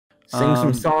Sing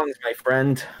some songs, my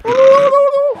friend.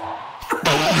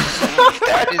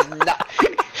 That is not.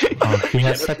 Oh, he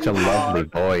has such a lovely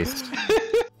voice.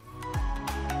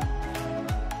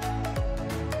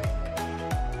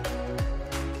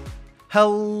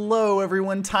 Hello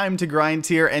everyone, TimeToGrind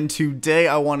here, and today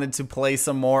I wanted to play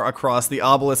some more across the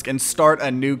Obelisk and start a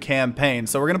new campaign.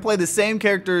 So we're going to play the same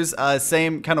characters,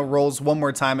 same kind of roles one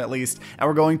more time at least, and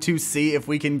we're going to see if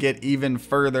we can get even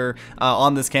further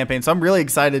on this campaign. So I'm really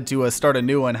excited to start a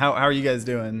new one. How are you guys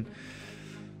doing?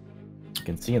 You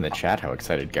can see in the chat how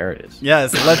excited Garrett is.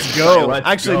 Yes, let's go. Let's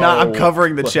Actually, go. not. I'm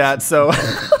covering the chat, so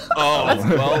Oh,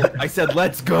 well, I said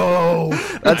let's go.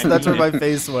 that's where my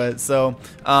face went. So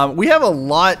we have a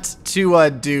lot to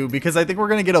do because I think we're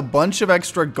gonna get a bunch of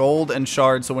extra gold and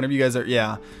shards. So whenever you guys are,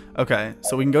 yeah, okay.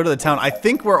 So we can go to the town. I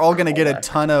think we're all gonna get a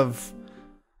ton of.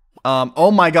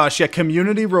 Oh my gosh, yeah,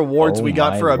 community rewards we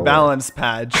got for a balance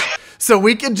patch. So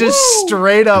we can just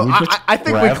straight up. I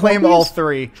think we claim all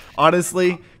three,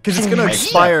 honestly, because it's gonna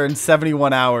expire in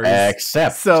 71 hours.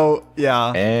 Accept. So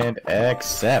yeah. And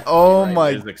accept. Oh Right, my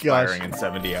it is expiring gosh. in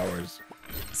 70 hours.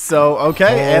 So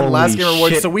okay, and last game Holy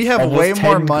rewards. shit, So we have almost way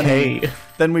more 10K. money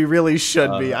than we really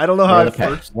should be. I don't know Where how are it the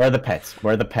pets? Where are the pets?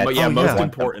 Where are the pets? But yeah, Oh, most yeah.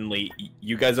 importantly,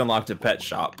 you guys unlocked a pet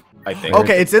shop, I think.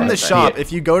 Okay, it's in the I shop. see it.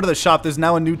 If you go to the shop, there's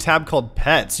now a new tab called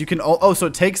Pets. You can so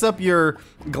it takes up your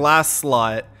glass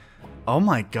slot. Oh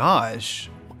my gosh.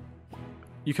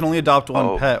 You can only adopt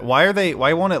one pet. Why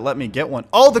won't it let me get one?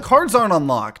 Oh, the cards aren't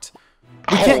unlocked.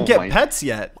 We can't get pets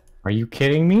yet. Are you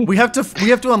kidding me? We have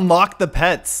to unlock the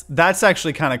pets. That's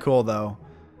actually kind of cool though.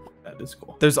 That is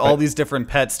cool. There's all these different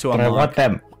pets to But unlock. I want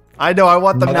them. I know, I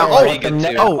want them now. I want them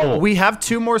now. Oh, we have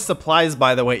 2 more supplies,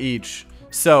 by the way, each.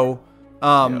 So,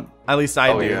 at least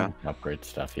I do. Yeah. Upgrade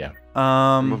stuff, yeah.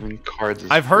 Moving cards.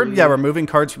 Is I've heard, free. yeah, removing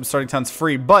cards from starting town's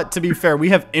free. But to be fair, we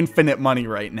have infinite money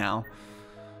right now.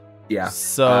 Yeah.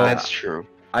 So That's true.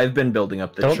 I've been building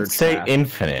up the Don't church say path,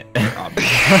 infinite.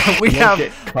 obviously. we Don't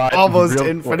get have caught almost real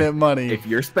infinite quick. money. If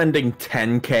you're spending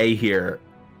 10K here,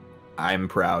 I'm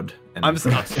proud. And I'm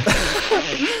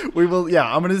we will.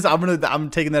 Yeah, I'm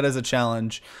taking that as a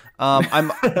challenge.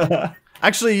 I'm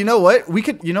actually. You know what? We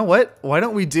could. You know what? Why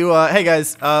don't we do? Hey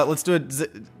guys, let's do a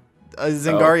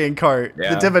Zingarian cart.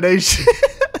 yeah. The divination.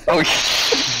 Oh,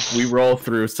 we roll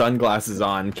through, sunglasses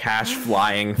on, cash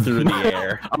flying through the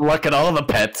air. I'm looking at all the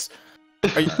pets.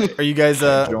 Are you guys?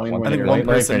 Join I when think you're one ready. Let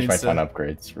me person finish my needs fun to.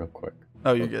 upgrades real quick.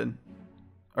 Oh, you're good.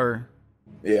 Or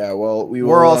Yeah, well, we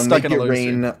We're all stuck in a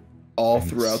loser. all I'm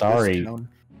throughout sorry. this town.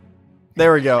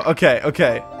 there we go. Okay.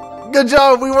 Good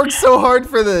job. We worked so hard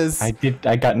for this. I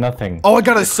got nothing. Oh, I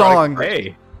got a song.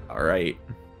 Hey, all right.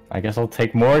 I guess I'll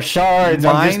take more shards.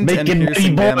 I'm just Mind and making money,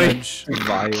 piercing boy. damage.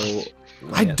 Vile.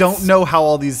 I don't know how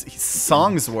all these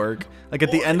songs work. Like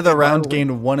at the end of the round,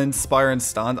 gain 1 inspire and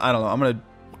stun. I don't know. I'm gonna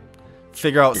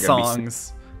figure out You're gonna be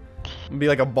songs. I'm gonna be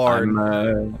like a bard.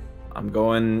 I'm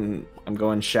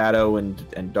going shadow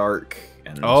and dark.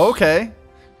 And Oh, okay.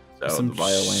 so Some the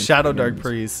violence Shadow Dark means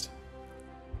Priest.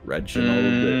 Reginald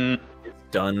is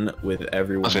done with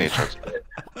everyone. That's what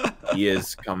he said. He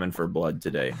is coming for blood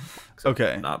today. Except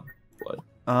Okay. Not blood.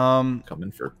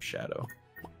 Coming for shadow.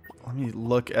 Let me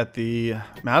look at the.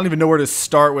 Man, I don't even know where to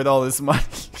start with all this money.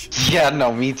 Yeah,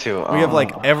 no, me too. We have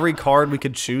like every card we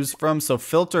could choose from. So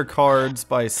filter cards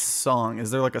by song.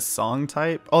 Is there like a song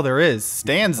type? Oh, there is.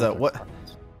 Stanza. What?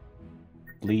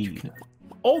 Leave.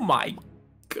 Oh my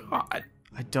god.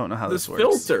 I don't know how This this works.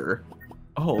 filter.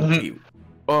 Oh, okay.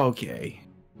 Okay.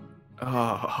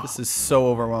 Oh. This is so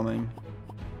overwhelming.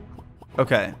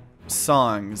 Okay,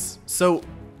 songs. So,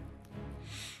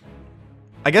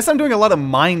 I guess I'm doing a lot of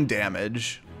mind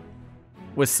damage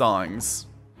with songs.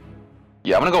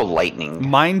 Yeah, I'm gonna go lightning.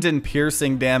 Mind and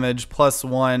piercing damage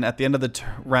 +1 at the end of the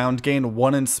round. Gain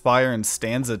 1 inspire and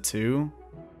stanza 2.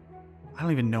 I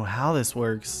don't even know how this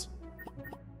works,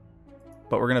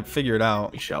 but we're gonna figure it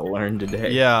out. We shall learn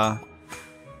today. Yeah.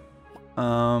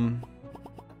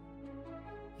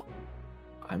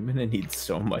 I'm gonna need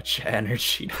so much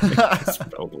energy to make this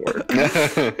spell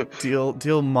work.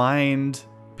 Deal mind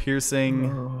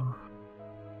piercing.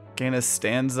 Gain a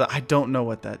stanza. I don't know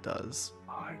what that does.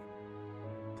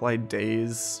 Apply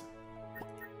days.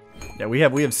 Yeah, we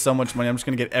have so much money. I'm just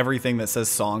gonna get everything that says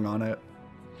song on it.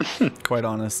 Quite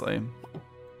honestly.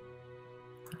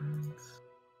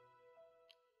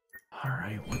 All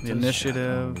right. What The does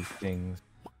initiative. Things.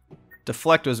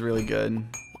 Deflect was really good.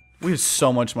 We have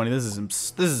so much money. This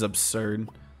is absurd.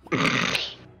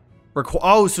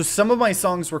 Oh, so some of my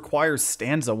songs require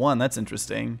stanza 1. That's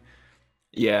interesting.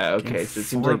 Yeah, okay. So it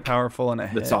seems Four like powerful and a the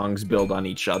hit. songs build on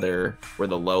each other, where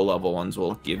the low level ones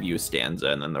will give you a stanza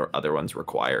and then the other ones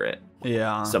require it.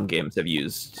 Yeah. Some games have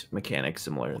used mechanics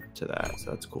similar to that,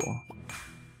 so that's cool.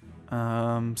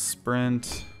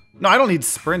 Sprint. No, I don't need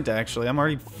sprint actually. I'm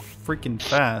already freaking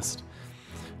fast.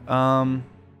 Oh,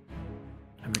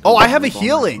 I have a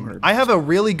healing. I have a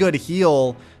really good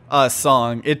heal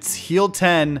song. It's heal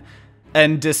 10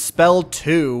 and dispel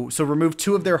 2. So remove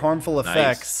 2 of their harmful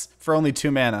effects for only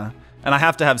 2 mana. And I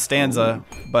have to have stanza,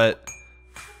 but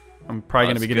I'm probably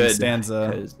going to be getting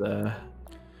stanza. Because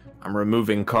I'm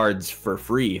removing cards for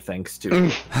free thanks to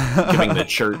giving the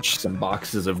church some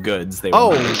boxes of goods. They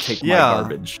will not take my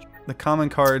garbage. The common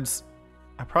cards,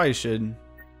 I probably should.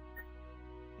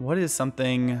 What is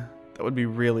something that would be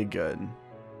really good?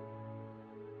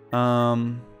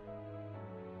 Oh,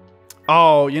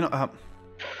 you know,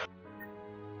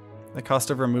 the cost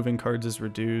of removing cards is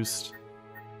reduced.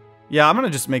 Yeah, I'm gonna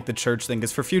just make the church thing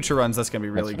because for future runs, that's gonna be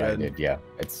really good. Yeah,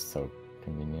 it's so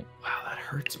convenient. Wow, that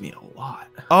hurts me a lot.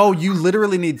 Oh, you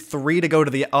literally need 3 to go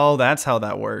to the. Oh, that's how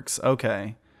that works.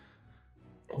 Okay.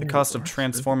 The cost of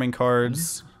transforming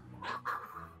cards.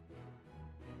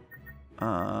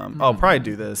 I'll probably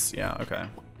do this. Yeah, okay.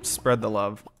 Spread the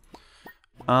love.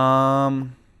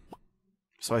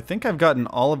 So I think I've gotten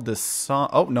all of this song.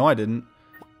 Oh, no, I didn't.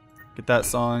 Get that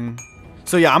song.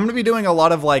 So yeah, I'm gonna be doing a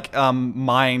lot of like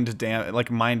mind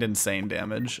insane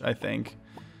damage, I think.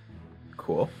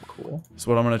 Cool, cool. That's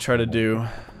what I'm gonna try to do. I'm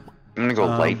gonna go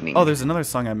lightning. Oh, there's another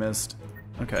song I missed.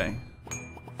 Okay.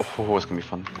 Oh, it's gonna be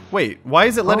fun. Wait, why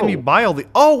is it letting me buy all the...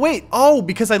 Oh, wait. Oh,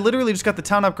 because I literally just got the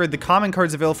town upgrade. The common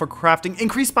cards available for crafting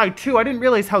increased by 2. I didn't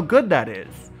realize how good that is.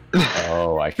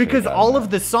 Oh, I Because all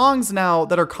of the songs now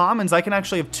that are commons, I can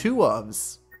actually have 2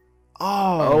 ofs.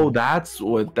 Oh, that's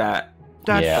what that...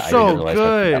 That's I so didn't realize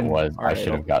good. That was. All right. I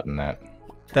should have gotten that.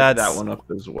 That's that one up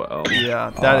as well. Yeah,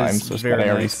 that is I'm so very I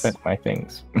already nice. spent my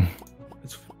things.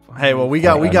 It's Hey, well, we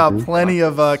got plenty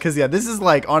of cause yeah, this is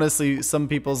like honestly some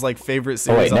people's like favorite Oh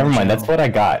series. wait, never on the mind. That's channel. what I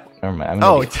got. Never mind. I'm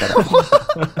gonna Oh, get set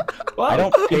up. I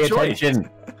don't pay choice. attention.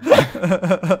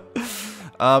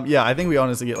 yeah, I think we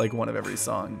honestly get like one of every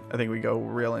song. I think we go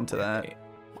real into that.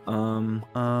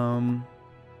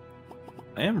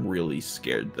 I am really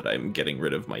scared that I'm getting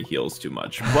rid of my heals too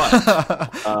much,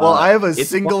 but well, I have a it's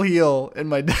single heal in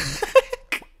my deck.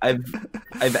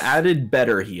 I've added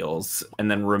better heals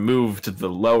and then removed the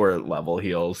lower level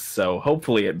heals, so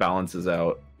hopefully it balances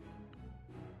out.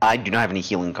 I do not have any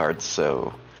healing cards,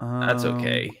 so That's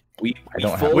okay. We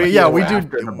don't have fully yeah, we go do-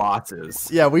 after the bosses.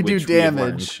 Yeah, we do which we have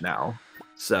learned damage. now.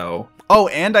 So Oh,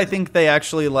 and I think they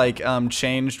actually like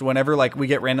changed whenever like we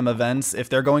get random events. If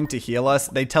they're going to heal us,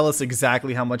 they tell us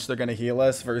exactly how much they're going to heal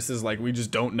us versus like we just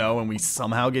don't know and we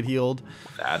somehow get healed.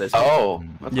 that is that's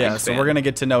Yeah, nice. so we're gonna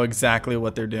get to know exactly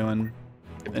what they're doing.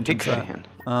 Big fan.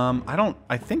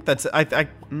 I think that's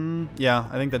yeah,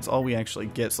 I think that's all we actually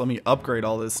get. So let me upgrade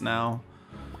all this now.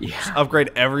 yeah.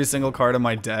 Upgrade every single card in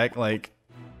my deck. Like,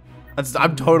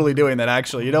 I'm totally doing that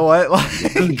actually. You know what?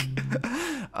 Like,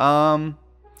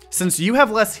 since you have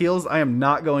less heals, I am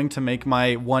not going to make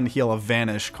my 1 heal a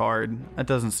vanish card. That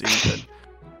doesn't seem good.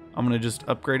 I'm gonna just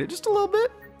upgrade it just a little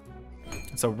bit.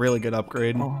 It's a really good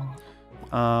upgrade.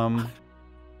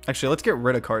 Actually, let's get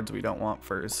rid of cards we don't want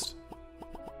first.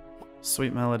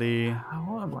 Sweet Melody.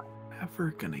 How am I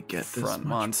ever gonna get this Front much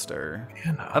monster.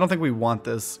 mana? I don't think we want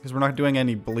this because we're not doing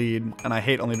any bleed, and I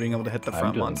hate only being able to hit the I'm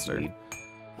front doing monster. bleed.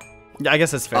 Yeah, I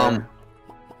guess that's fair.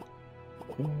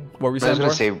 What were you I was saying? gonna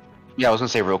Bor? say, yeah, I was gonna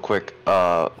say real quick.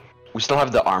 We still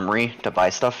have the armory to buy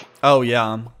stuff. Oh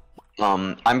yeah.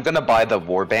 I'm gonna buy the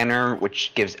war banner,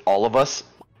 which gives all of us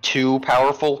 2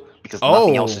 powerful because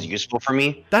nothing else is useful for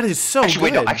me. That is so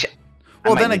Actually, good. wait, no, actually. I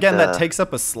Well, might then need again, that the- takes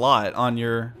up a slot on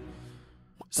your.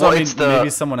 So Well, I mean, it's the- maybe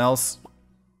someone else.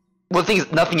 Well, the thing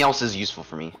is, nothing else is useful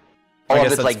for me. I All of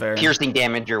guess it's that's like fair. piercing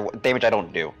damage or damage I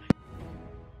don't do.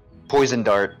 Poison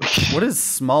dart. What is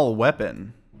small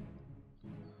weapon?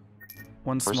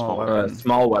 One Or small small weapon.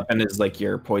 Small weapon is like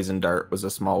your poison dart was a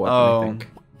small weapon, Oh. I think.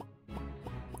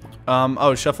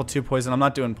 Oh, shuffle 2 poison. I'm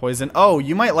not doing poison. Oh,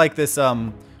 you might like this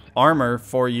armor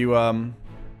for you,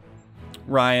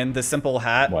 Ryan. The simple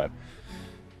hat. What?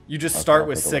 You just Okay, start I'll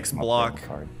with take a 6 look at my block. playing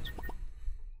cards.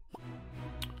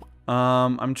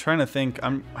 I'm trying to think.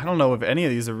 I don't know if any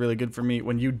of these are really good for me.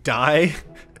 When you die,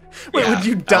 wait, Yeah, when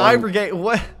you that die, one- Brigade,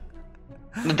 what?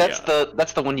 That's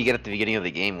the one you get at the beginning of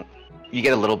the game. You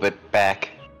get a little bit back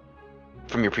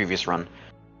from your previous run.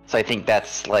 So I think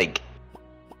that's like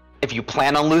if you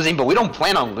plan on losing, but we don't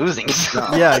plan on losing.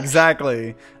 So. Yeah,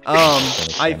 exactly.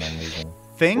 Finish I them and losing.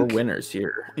 We're think. winners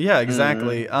here. Yeah,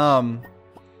 exactly.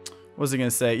 What was I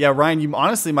gonna say? Yeah, Ryan, you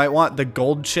honestly might want the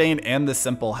gold chain and the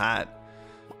simple hat,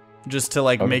 just to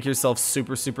like make yourself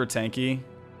super tanky.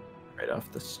 Right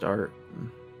off the start.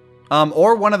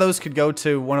 Or one of those could go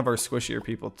to one of our squishier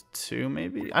people too.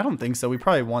 Maybe I don't think so. We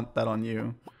probably want that on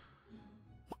you.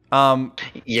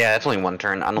 Yeah, it's only one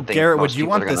turn. I don't think. Garrett, would you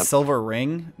want the silver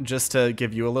ring just to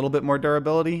give you a little bit more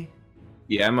durability?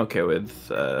 Yeah, I'm okay with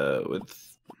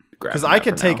because I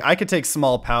could take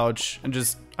small pouch and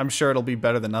just I'm sure it'll be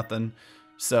better than nothing.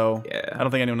 So yeah. I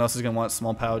don't think anyone else is gonna want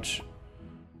small pouch.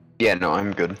 Yeah, no,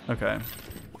 I'm good. Okay.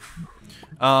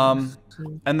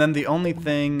 And then the only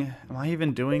thing, am I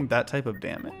even doing that type of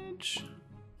damage?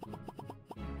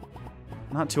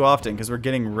 Not too often because we're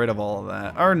getting rid of all of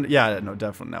that. Or yeah, no,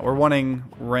 definitely not. We're wanting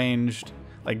ranged.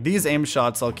 Like these aim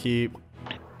shots, I'll keep.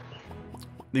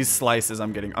 These slices,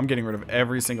 I'm getting rid of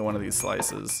every single one of these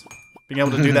slices. Being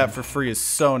able to do that for free is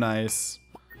so nice.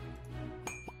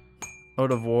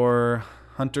 Ode of War,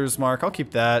 Hunter's Mark, I'll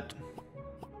keep that.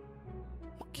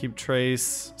 Keep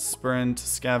Trace, Sprint,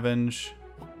 Scavenge.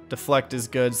 Deflect is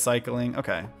good, Cycling,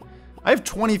 okay. I have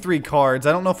 23 cards.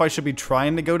 I don't know if I should be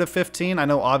trying to go to 15. I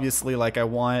know obviously like I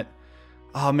want...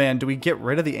 Oh man, do we get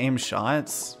rid of the aim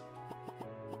shots?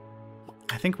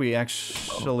 I think we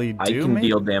actually do. I can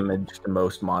deal damage to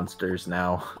most monsters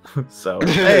now, so.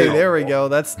 Hey, there we go.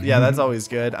 That's always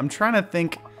good. I'm trying to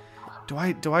think. Do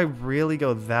I really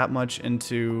go that much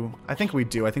into? I think we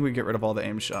do. I think we get rid of all the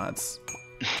aim shots.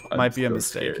 Might be a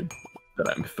mistake. That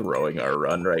I'm throwing our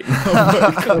run right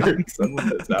now. Clearing some of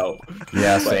this out.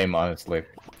 Yeah, same honestly.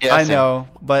 Yeah, I know,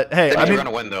 but hey, I mean, we're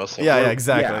gonna win though. So. Yeah,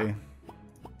 exactly. Yeah.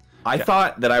 I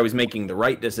thought that I was making the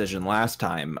right decision last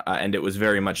time, and it was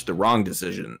very much the wrong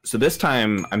decision. So this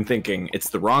time, I'm thinking it's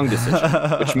the wrong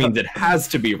decision, which means it has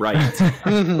to be right.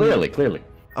 Clearly.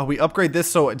 Oh, we upgrade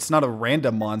this so it's not a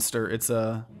random monster; it's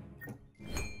a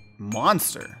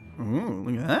monster. Ooh,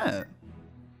 look at that.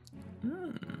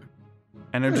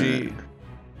 Energy.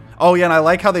 Oh yeah, and I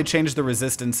like how they changed the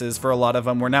resistances for a lot of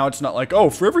them, where now it's not like, oh,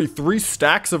 for every 3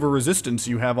 stacks of a resistance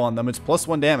you have on them, it's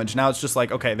 +1 damage. Now it's just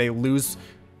like, okay, they lose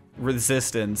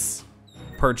resistance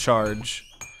per charge.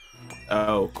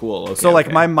 Oh, cool. Okay, so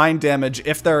like my mind damage,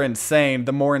 if they're insane,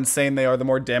 the more insane they are, the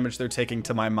more damage they're taking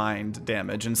to my mind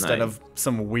damage instead of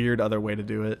some weird other way to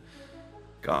do it.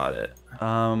 Got it.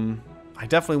 I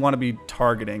definitely want to be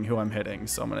targeting who I'm hitting,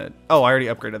 so I'm gonna... Oh, I already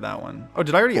upgraded that one. Oh,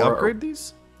 did I already upgrade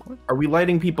these? What? Are we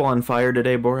lighting people on fire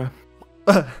today, Bora?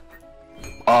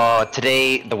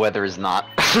 Today the weather is not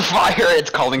fire, it's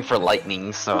calling for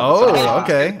lightning, so... Oh,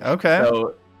 okay.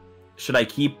 So, should I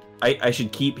keep... I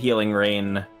should keep Healing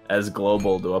Rain as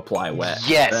global to apply wet,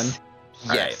 Yes!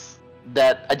 then? Yes! Right.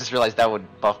 That, I just realized that would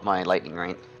buff my lightning,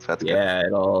 right? So that's good.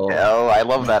 It'll... Oh, I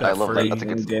love that, I love that. That's a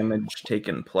good damage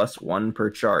taken +1 per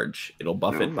charge. It'll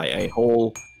buff it by a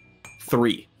whole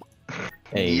 3.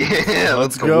 Hey, yeah,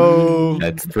 let's go.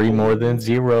 That's 3 more than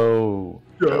 0.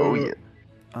 Oh,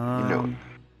 yeah.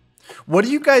 What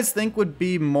do you guys think would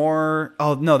be more...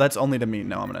 Oh, no, that's only to me.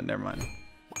 No, I'm gonna... Never mind.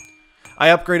 I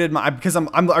upgraded my... Because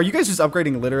are you guys just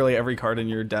upgrading literally every card in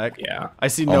your deck? Yeah. I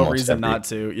see no reason not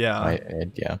to. Yeah.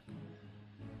 Yeah.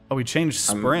 Oh, we changed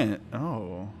Sprint.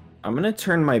 Oh. I'm gonna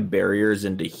turn my barriers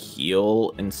into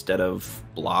heal instead of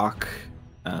block.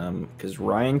 Because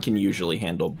Ryan can usually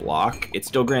handle block. It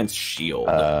still grants shield.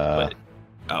 But...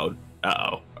 Oh.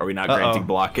 Uh-oh. Are we not granting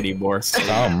block anymore?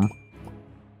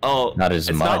 Oh, not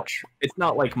as much. It's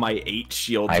not like my 8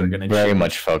 shields are gonna. I'm very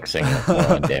much focusing more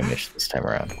on damage this time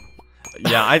around.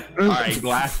 Yeah, all right,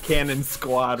 glass cannon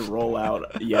squad roll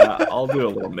out. Yeah, I'll do a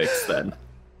little mix then.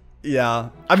 Yeah,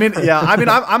 I mean,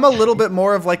 I'm a little bit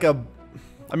more of like a.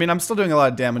 I mean, I'm still doing a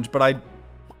lot of damage, but I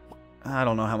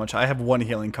don't know how much. I have 1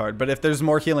 healing card, but if there's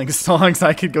more healing songs,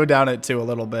 I could go down it too a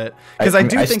little bit because I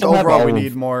do think overall we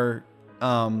need more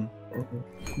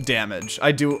damage.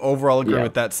 I do overall agree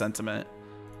with that sentiment.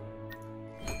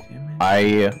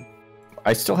 I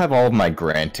still have all of my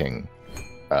granting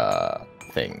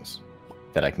things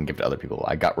that I can give to other people.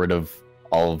 I got rid of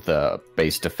all of the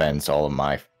base defense, all of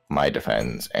my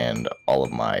defense, and all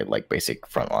of my like basic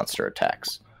front monster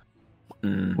attacks.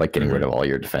 Like getting rid of all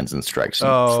your defense and strikes.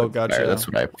 And gotcha. That's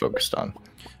what I focused on.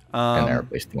 And I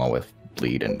replaced them all with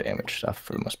bleed and damage stuff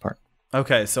for the most part.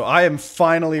 Okay, so I am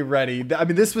finally ready. I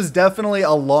mean, this was definitely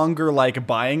a longer like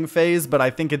buying phase, but I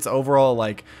think it's overall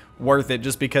like worth it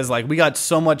just because like we got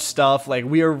so much stuff. Like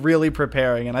we are really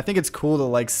preparing, and I think it's cool to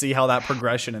like see how that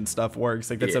progression and stuff works.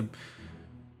 Like that's a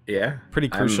pretty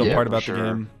crucial part about the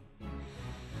game.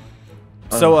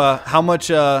 So how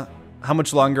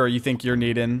much longer you think you're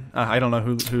needing? I don't know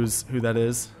who that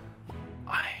is.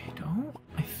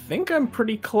 I think I'm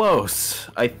pretty close.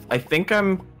 I think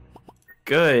I'm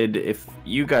good. If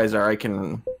you guys are, I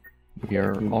can. We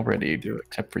are all ready to do it,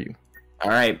 except for you. All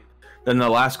right. Then the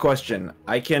last question.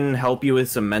 I can help you with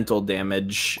some mental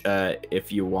damage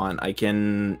if you want. I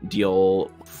can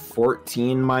deal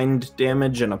 14 mind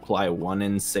damage and apply 1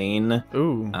 insane.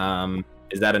 Ooh.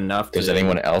 Is that enough? Does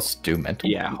anyone else do mental?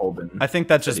 Yeah, Holden. I think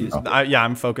that just. Yeah,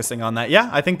 I'm focusing on that. Yeah,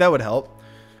 I think that would help.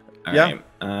 All right.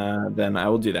 Then I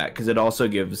will do that because it also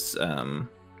gives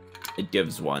it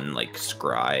gives one like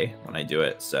scry when I do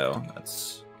it. So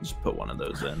let's just put one of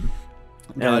those in.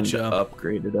 Gotcha. And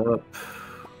upgrade it up.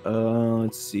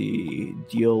 Let's see.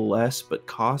 Deal less but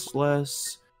cost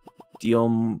less.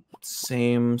 Deal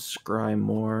same, scry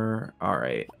more. All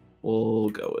right, we'll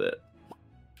go with it.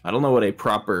 I don't know what a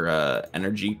proper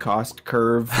energy cost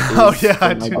curve is. Oh yeah,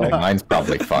 I do not. Mine's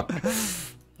probably fucked.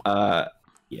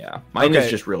 Yeah, mine is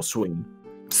just real swing.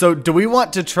 So do we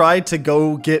want to try to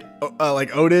go get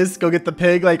like Otis, go get the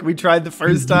pig like we tried the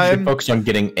first time? We should focus on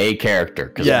getting a character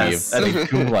because Yes. we've done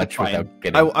too much without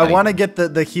getting. I want to get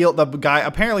the heal the guy.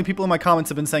 Apparently, people in my comments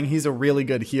have been saying he's a really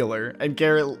good healer, and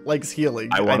Garrett likes healing.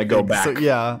 I want to go back. So,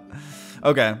 yeah.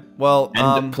 Okay. Well.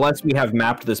 And plus, we have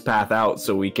mapped this path out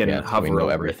so we can hover we know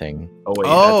over everything. Oh wait,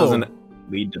 that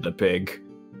doesn't lead to the pig.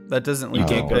 That doesn't You lead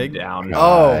to can't the go pig. down.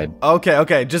 Oh.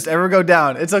 Okay. Just ever go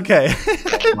down. It's okay.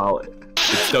 Well,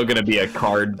 it's still gonna be a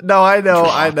card. No, I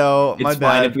know. It's My fine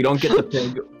bad. if we don't get the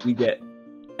pig. We get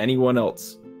anyone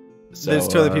else. So, There's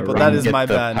 2 other people. We That can is get my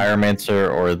the bad. Pyromancer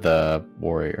or the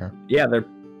warrior. Yeah, they're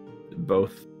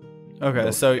both. Okay,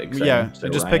 both so pigs, yeah, so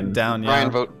just Ryan- pick down. Yeah.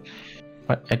 Ryan, vote.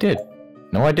 What? I did.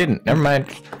 No, I didn't. Never mind.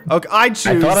 Okay, I choose.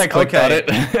 I thought I clicked on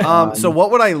it. So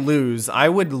what would I lose? I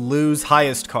would lose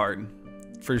highest card,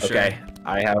 for sure. Okay,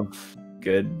 I have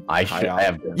good. I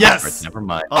have. Yes! Never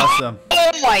mind. Awesome.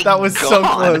 Oh my That was God. so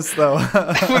close, though.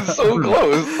 That was so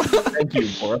close. Thank you,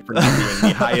 Bora, for not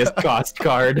doing the highest cost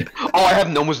card. Oh, I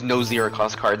have almost no 0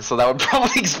 cost cards, so that would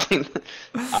probably explain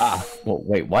that. Well,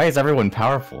 wait. Why is everyone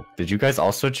powerful? Did you guys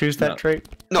also choose that trait?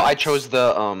 No, I chose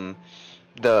the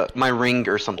my ring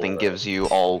or something gives you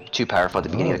all 2 powerful at the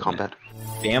beginning of combat.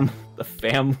 The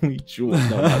family jewel.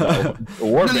 No, not that one. The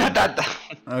war No, not band. that.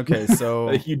 Okay,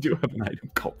 so You do have an item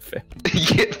called family.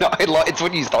 Yeah, no, it's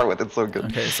what you start with. It's so good.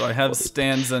 okay, so I have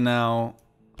stanza now.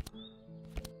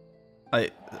 I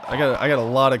got a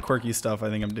lot of quirky stuff I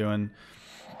think I'm doing.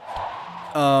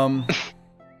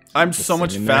 I'm so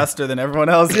much singing there. faster than everyone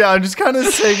else. Yeah, I'm just kind of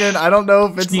singing. I don't know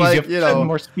if it's Jeez, like, you you have know,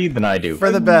 more speed than I do.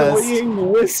 for the best.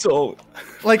 Annoying whistle.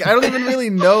 Like, I don't even really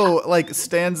know, like,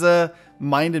 stanza,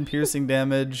 mind and piercing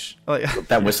damage. Like,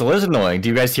 That whistle is annoying. Do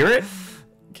you guys hear it?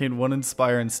 gain 1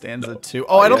 inspire and stanza 2.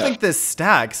 Oh, I don't yeah. think this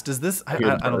stacks. Does this? I Good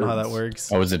don't know how that birds.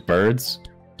 works. Oh, is it birds?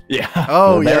 Yeah.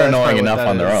 Oh, Well, yeah. they're that's annoying probably what enough that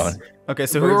on their is. own. Okay,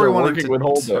 so Birds who are we are wanting working to with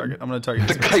Holden. target? I'm going to target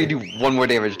The this guy you person. do 1 more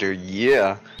damage to.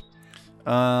 Yeah.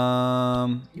 I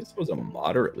guess it was a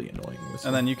moderately annoying whistle.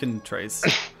 And then you can trace.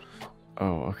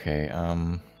 Oh, okay.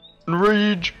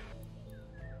 Rage.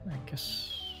 I guess.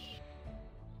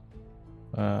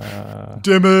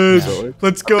 Damage! So-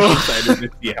 Let's go! I'm excited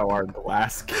to see how our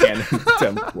glass cannon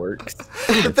attempt works.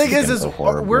 The thing is so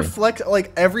horribly. we're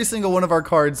like, every single one of our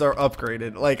cards are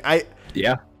upgraded. Like,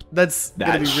 Yeah, that's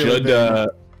gonna that be really should big.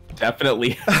 definitely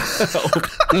help.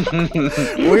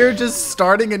 We're just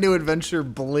starting a new adventure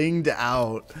blinged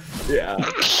out. Yeah.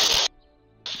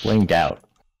 Blinged out.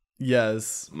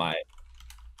 Yes.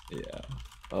 Yeah.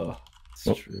 Oh, it's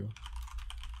Oh. true.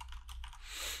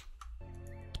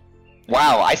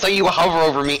 Wow, I saw you hover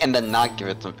over me and then not give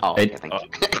it to me. Oh, okay, thank you.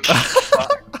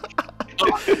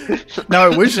 Now I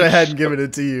wish I hadn't given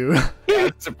it to you.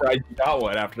 I'm surprised you got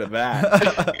one after that.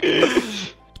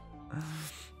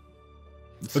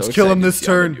 Let's kill him this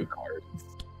turn.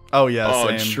 Oh yeah, Oh,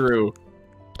 same. it's true.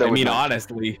 That I was mean, nice.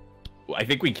 honestly, I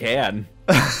think we can.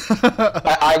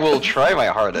 I will try my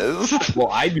hardest. Well,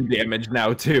 I do damage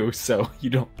now too, so you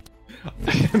don't.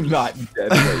 I'm not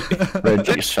dead weight.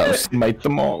 Reggie shall smite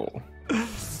them all.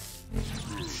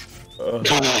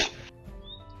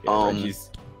 Yeah,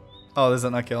 Reggie's- Oh, does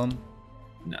that not kill him?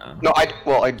 no. No,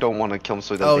 I don't want to kill him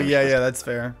so he doesn't Oh damage yeah, us. yeah, that's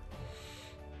fair.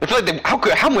 I feel like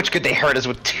how much could they hurt us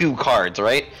with 2 cards,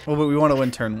 right? Well, but we want to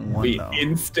win turn 1 We though.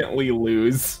 instantly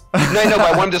lose. No, I know,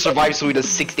 but I want him to survive so he does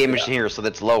 6 damage here, so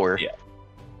that's lower. Yeah.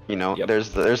 You know, Yep.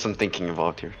 there's some thinking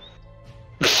involved here.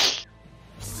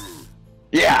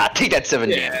 Yeah, take that 7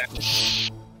 Yeah.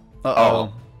 damage.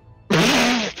 Uh-oh.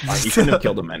 You couldn't have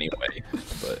killed him anyway,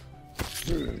 but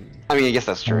I mean, I guess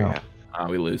that's true. Wow. Yeah.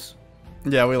 we lose.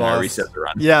 Yeah, we I lost. reset the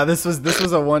run. Yeah, this was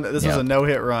a Yeah.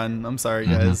 no-hit run. I'm sorry,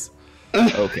 Mhm. guys.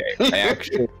 Okay, I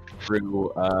actually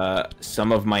through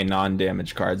some of my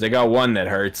non-damage cards. I got one that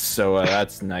hurts, so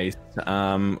that's nice.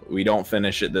 We don't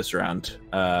finish it this round.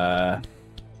 Yeah,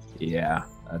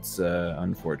 that's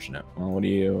unfortunate. Well, what are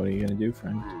you gonna do,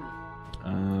 friend?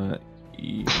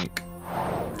 Eek.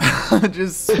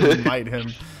 Just smite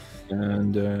him.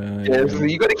 And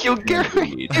you gotta kill Gary.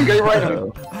 You gotta ride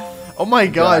him. Oh my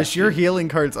gosh, your healing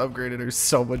cards upgraded are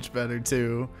so much better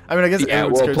too. I mean, I guess yeah,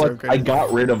 everyone's well, cards are plus, upgraded. I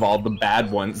got rid of all the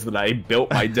bad ones that I built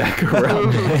my deck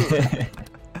around.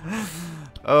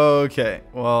 Okay,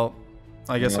 well,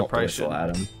 I guess I probably whistle should.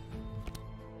 at him.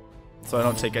 So I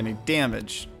don't take any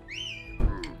damage.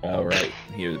 All right,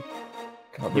 he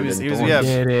was Yeah,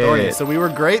 thorny. So we were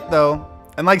great though.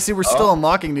 And like, see, we're still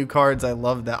unlocking new cards. I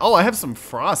love that. Oh, I have some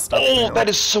frost stuff. Oh, that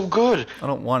is so good. I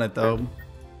don't want it though.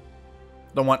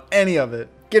 Don't want any of it.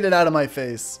 Get it out of my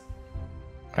face.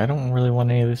 I don't really want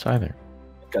any of this either.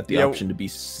 got the option to be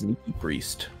sneaky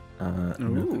priest. No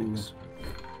thanks.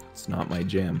 It's not my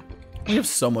jam. You have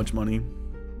so much money.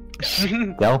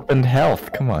 Stealth and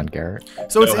health. Come on, Garrett.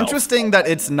 So it's interesting that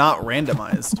it's not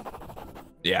randomized.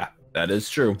 Yeah, that is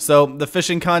true. So the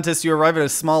fishing contest, you arrive at a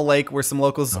small lake where some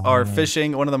locals are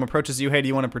fishing. One of them approaches you. Hey, do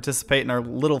you want to participate in our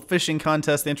little fishing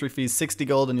contest? The entry fee is 60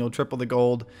 gold and you'll triple the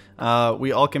gold.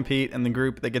 We all compete and the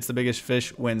group that gets the biggest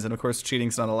fish wins. And of course,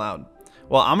 cheating's not allowed.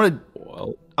 Well, I'm going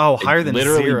to... Oh, higher than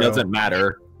literally 0. Doesn't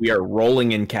matter. We are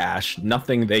rolling in cash.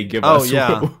 Nothing they give us. Oh,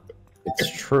 yeah.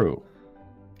 It's true.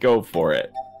 Go for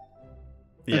it.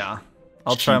 Yeah.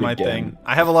 I'll try Cheat my again. thing.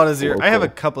 I have a lot of zero. I have a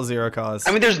Cool. couple zero costs.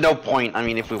 I mean, there's no point. I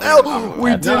mean, if we win, Oh,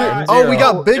 we did it! Oh, we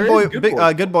got big There boy, is good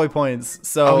boy. good boy points.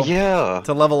 So oh yeah,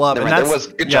 to level up, Never and mind, that's there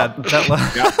was- good yeah, job.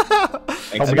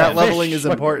 that, that leveling is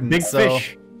Look, important. Big so.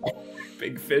 fish.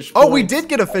 Big fish. Oh, we points. did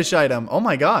get a fish item. Oh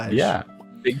my gosh. Yeah.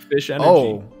 Big fish energy.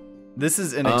 Oh, this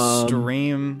is an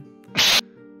extreme.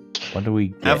 What do we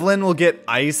get? Evelyn will get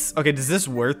ice. Okay, does this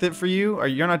worth it for you? Or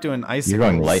you're not doing ice? You're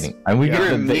going lightning. And we Yeah. get You're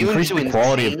the immune increase to the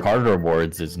quality insane. of card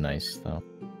rewards is nice though.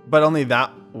 But only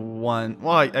that one.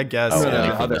 Well, I guess. Oh, no, yeah.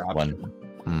 no, for other this option.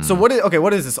 one. So what is okay?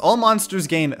 What is this? All monsters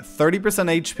gain 30%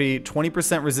 HP,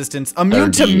 20% resistance,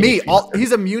 immune to 30 me. HP.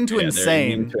 He's immune to Yeah, they're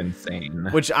insane, immune to insane.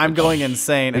 which I'm going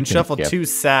insane, and can shuffle skip. 2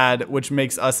 sad, which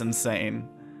makes us insane.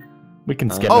 We can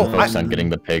skip Oh, and focus I- on getting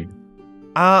the pig.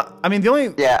 I mean the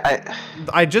only yeah.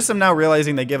 I just am now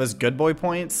realizing they give us good boy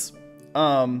points.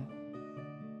 But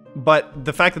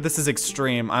the fact that this is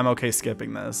extreme, I'm okay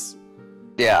skipping this.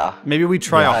 Yeah. Maybe we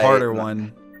try Yeah, a harder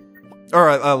one. Or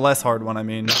a less hard one, I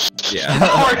mean. Yeah.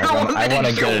 I want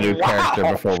to get a new character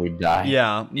before we die.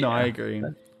 Yeah, no, I agree.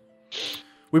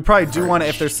 We probably do want to,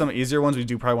 if there's some easier ones, we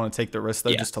do probably want to take the risk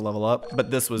though, Yeah. just to level up.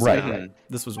 But this was Right.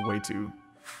 this was way too.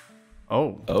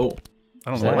 Oh, Oh.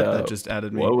 I don't know what that, that just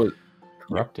added me. What was?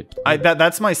 Corrupted.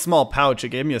 That's my small pouch. It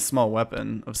gave me a small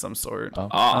weapon of some sort. Oh.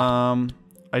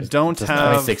 I don't Just have.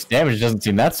 26 damage doesn't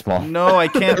seem that small. No, I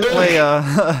can't play.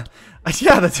 Yeah,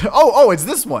 that's. Oh, it's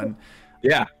this one.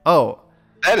 Yeah. Oh,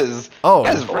 That is. Oh.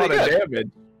 That is A lot pretty of good.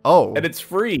 damage, oh, and it's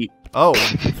free. oh.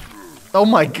 Oh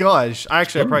my gosh!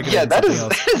 Actually, I probably could Yeah, have that something is.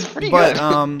 else. That is pretty But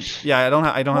good. yeah, I don't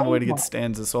have a way to get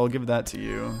stanzas, so I'll give that to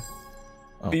you.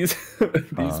 Oh. These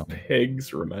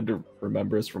pigs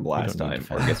remember us from last don't need time.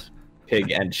 to Or I guess pig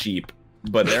and sheep,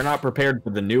 but they're not prepared for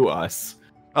the new us.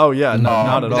 Oh yeah, no,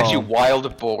 not at It's actually all.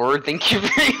 wild boar. Thank you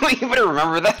very much. You better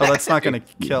remember that. Oh, that's not gonna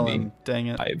Excuse kill me. him. Dang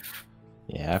it.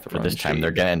 Yeah, for Throwing this time shade.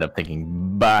 they're gonna end up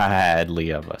thinking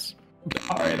badly of us.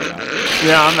 All right.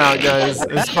 Yeah, I'm out, guys.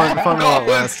 It's fun while it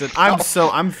lasted.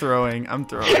 I'm throwing.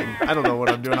 I don't know what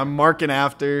I'm doing. I'm marking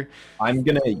after. I'm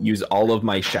gonna use all of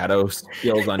my shadow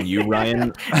skills on you,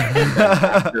 Ryan. And then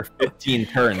after 15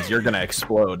 turns, you're gonna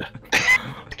explode.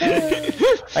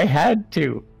 I had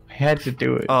to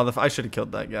do it. Oh, I should have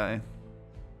killed that guy.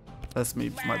 That's me.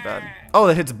 My bad. Oh,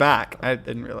 that hits back. I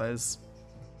didn't realize.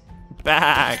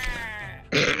 Back.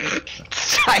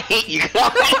 I hate you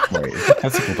guys. Wait,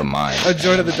 that's equal to mine. A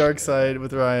joy to the dark side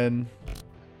with Ryan.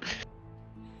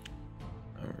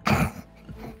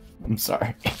 I'm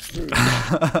sorry.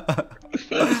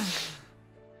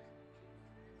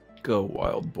 Go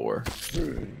wild boar.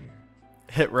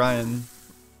 Hit Ryan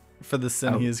for the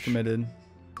sin he has committed.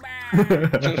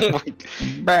 Oh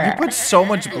You put so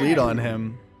much bleed on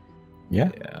him. Yeah.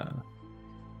 Yeah.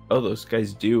 Oh, those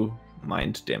guys do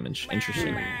mind damage.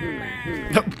 Interesting.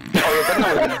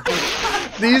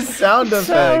 These sound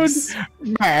effects.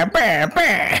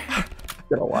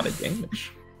 Got a lot of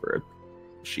damage for a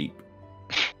sheep.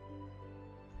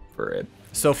 For it.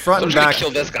 So front I'm and trying back. to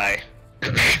kill this guy.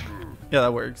 Yeah,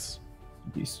 that works.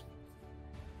 Peace.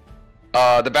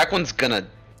 The back one's gonna.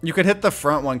 You could hit the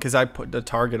front one because I put the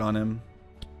target on him.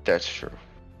 That's true.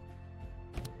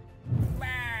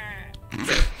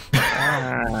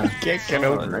 Can't get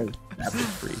over it.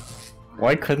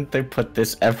 Why couldn't they put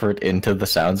this effort into the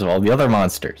sounds of all the other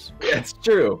monsters? It's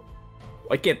true.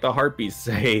 Why can't the harpies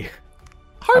say?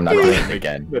 I'm not doing it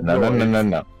again. No. They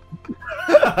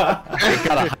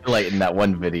got a highlight in that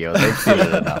one video. They've seen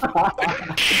it enough.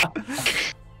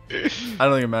 I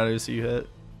don't think it matters who you hit.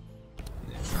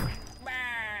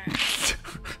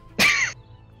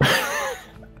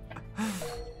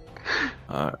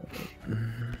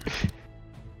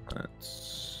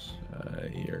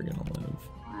 You're gonna live.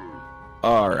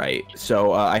 All right,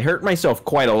 so I hurt myself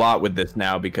quite a lot with this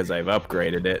now because I've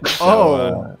upgraded it.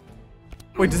 So,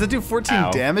 wait, does it do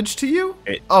 14 damage to you?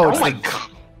 Oh my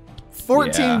god,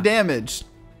 14 damage.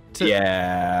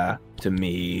 To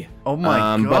me. Oh my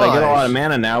god. But I get a lot of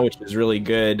mana now, which is really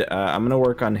good. I'm gonna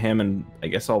work on him, and I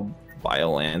guess I'll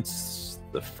violence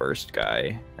the first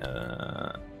guy.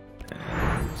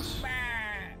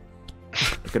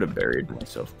 I could have buried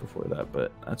myself before that,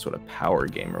 but that's what a power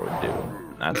gamer would do.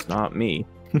 That's not me.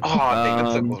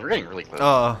 Oh, we're getting really close.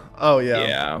 Oh yeah.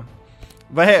 Yeah.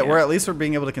 But hey, we're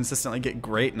being able to consistently get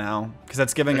great now, because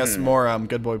that's giving us more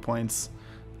good boy points.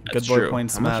 That's good boy true.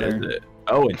 points How much matter. is it?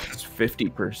 Oh, it's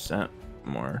 50%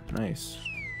 more. Nice.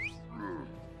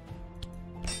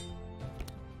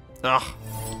 Ugh.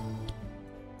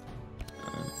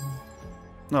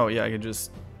 Oh yeah, I could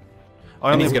just. Oh,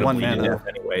 I only have one mana.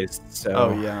 Anyways, so.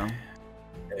 Oh yeah.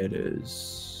 It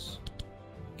is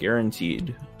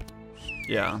guaranteed.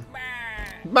 Yeah.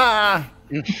 Bah!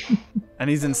 And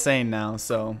he's insane now,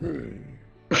 so.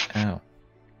 Ow.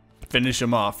 Finish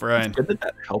him off, right? It's good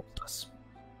that helps us.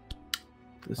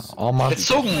 It's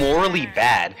so morally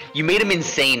bad. You made him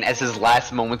insane as his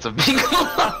last moments of being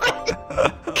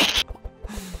alive.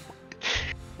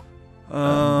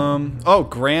 Oh,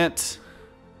 Grant.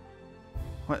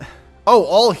 What? Oh,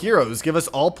 all heroes give us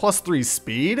all +3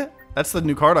 speed? That's the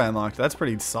new card I unlocked. That's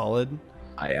pretty solid.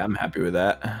 I am happy with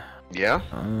that. Yeah.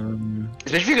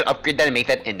 Especially if you could upgrade that and make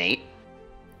that innate.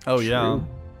 Oh yeah.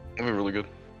 That'd be really good.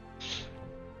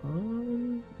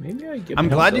 Maybe I give. I'm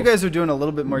glad you guys are doing a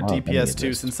little bit more DPS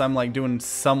too, since I'm like doing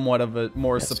somewhat of a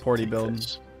more supporty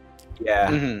build. Yeah,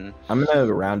 I'm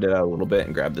gonna round it out a little bit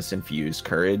and grab this infused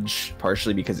courage,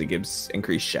 partially because it gives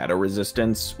increased shadow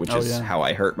resistance, which is how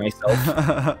I hurt myself.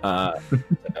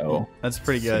 So that's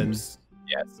pretty good.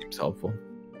 Yeah, it seems helpful.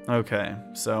 Okay,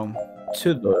 so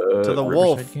to the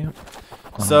wolf. Camp.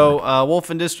 So, wolf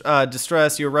in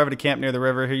distress. You arrive at a camp near the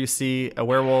river. Here you see a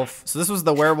werewolf. So this was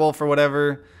the werewolf or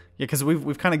whatever. Yeah, because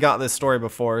we've kind of got this story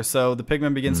before. So the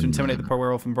pigman begins to intimidate the poor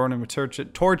werewolf and burn him with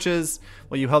torches.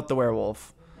 Well, you help the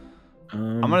werewolf.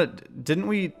 Didn't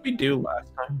we? We do last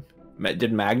time.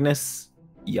 Did Magnus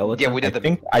yell at them? Yeah, we did. I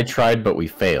think I tried, but we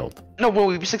failed. No, well,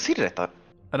 we succeeded. I thought.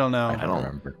 I don't know. I don't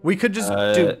remember. We could just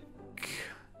do.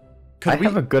 I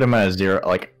have a good amount of zero.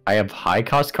 Like I have high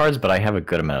cost cards, but I have a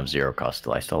good amount of zero cost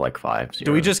still. I still like 5.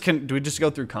 Do we just go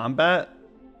through combat?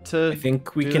 I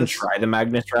think we can try the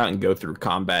Magnus route and go through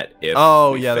combat if.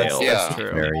 Oh we yeah, fail. that's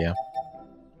true. Area.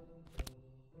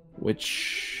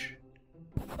 Which.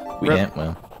 We didn't.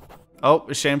 Well. Oh,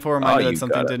 a shameful reminder that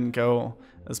something got it. didn't go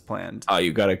as planned. Oh,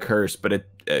 you got a curse, but it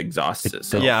exhausts it.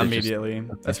 So yeah, immediately.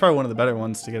 That's probably one of the better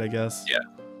ones to get, I guess. Yeah,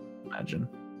 imagine.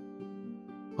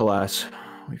 Alas,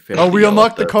 we failed. Oh, we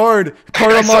unlocked the card.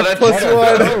 Card unlocked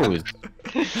 +1.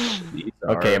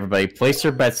 Okay, everybody, place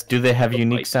your bets. Do they have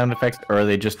unique sound effects, or are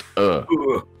they just So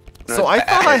I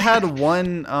thought I had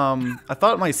one. I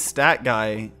thought my stat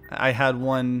guy, I had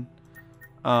one,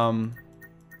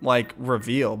 like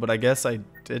reveal, but I guess I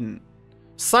didn't.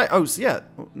 Oh yeah,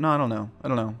 no, I don't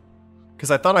know, because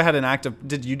I thought I had an active.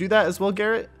 Did you do that as well,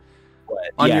 Garrett?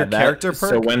 On your character perk?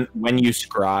 So when you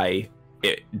scry,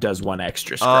 it does 1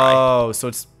 extra scry. Oh, so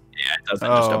it's it doesn't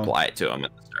just apply it to him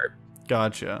at the start.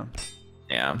 Gotcha.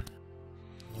 Yeah.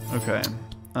 Okay.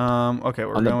 Okay,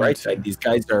 we're on the bright side, these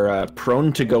guys are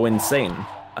prone to go insane.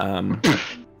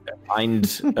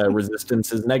 Mind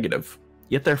resistance is negative,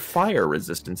 yet their fire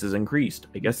resistance is increased.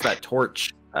 I guess that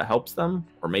torch helps them,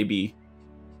 or maybe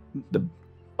they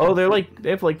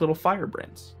have like little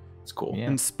firebrands. It's cool. Yeah.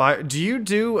 Inspire. Do you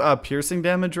do piercing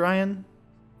damage, Ryan?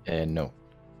 No.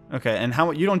 Okay, and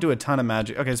how you don't do a ton of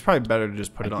magic? Okay, it's probably better to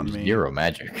just put it on me. 0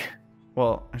 magic.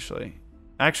 Well, actually.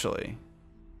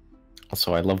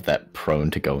 Also, I love that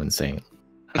prone to go insane.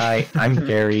 Hi, I'm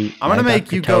Gary. I'm gonna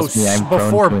make you go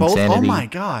before both. Oh my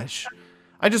gosh!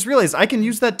 I just realized I can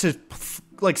use that to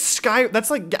like That's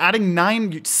like adding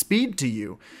 9 speed to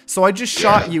you. So I just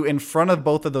shot you in front of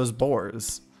both of those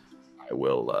boars. I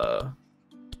will.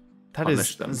 That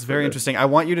is very interesting. I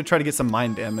want you to try to get some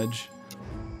mind damage.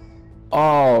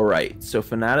 All right, so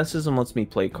fanaticism lets me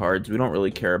play cards. We don't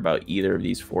really care about either of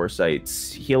these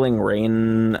foresights. Healing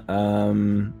Rain,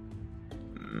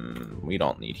 we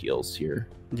don't need heals here.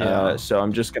 Yeah. So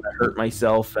I'm just gonna hurt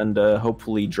myself and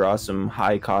hopefully draw some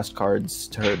high cost cards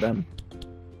to hurt them.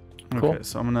 Okay,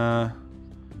 so I'm gonna,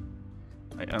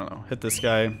 I don't know, hit this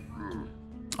guy.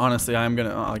 Honestly, I'm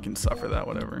gonna, I can suffer that,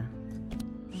 whatever.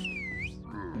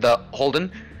 The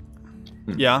Holden.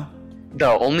 Yeah. The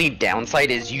only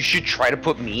downside is you should try to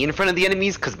put me in front of the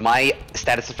enemies because my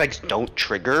status effects don't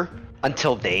trigger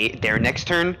until their next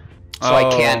turn. So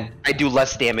I do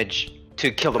less damage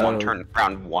to kill them on turn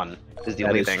round 1 is the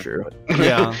only thing. True.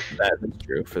 Yeah. That is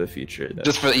true for the future.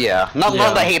 Just for not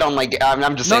the hate on like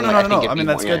I'm just saying. No. I mean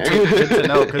that's good to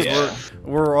know because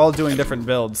we're all doing different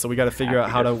builds, so we got to figure out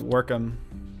how to work them.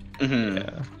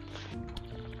 Yeah.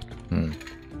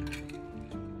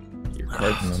 Your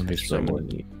cards have so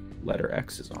many letter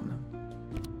X's on them.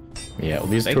 Yeah, well,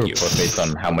 these two are based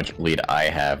on how much bleed I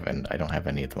have, and I don't have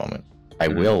any at the moment. I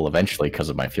will eventually because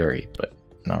of my fury, but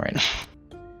not right now.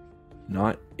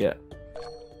 Not yet.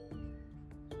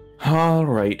 All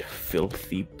right,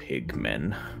 filthy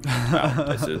pigmen. Wow,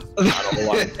 this is not a whole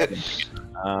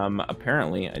lot.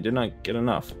 Apparently, I did not get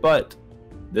enough, but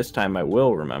this time I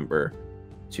will remember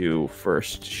to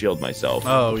first shield myself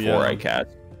before I cast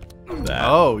that.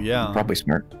 Oh yeah. Probably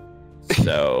smart.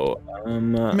 So,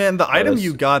 man, the item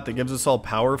you got that gives us all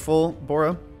powerful,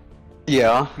 Bora.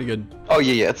 Yeah. Pretty good. Oh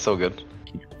yeah, it's so good.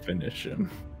 Finish him.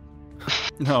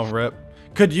 No, rip.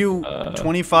 Could you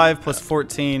 25 plus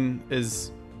 14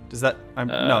 is does that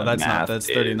no, that's not. That's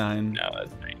 39. No,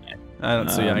 that's 39. I don't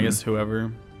see. I guess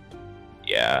whoever.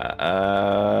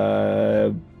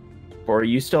 Yeah. Or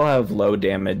you still have low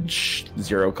damage,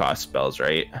 0 cost spells,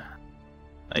 right?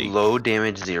 Like, low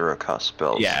damage, 0 cost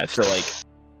spells. Yeah. So like,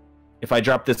 if I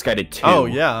drop this guy to 2, oh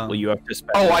yeah, will you have to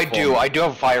spend? Oh, I do. I do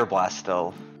have Fire Blast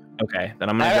still. Okay, then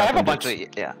I'm gonna. I drop have a bunch of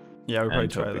Yeah, we'll probably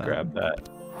try that. Grab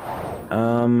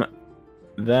that.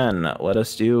 Then let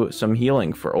us do some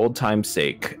healing for old time's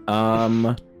sake.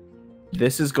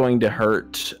 This is going to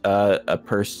hurt a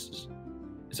person.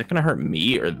 Is it going to hurt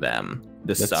me or them?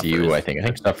 That's you, I think. I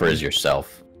think suffer is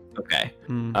yourself. Okay.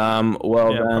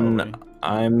 Well yeah, then, probably.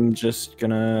 I'm just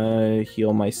gonna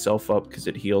heal myself up because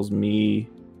it heals me.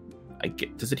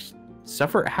 Does it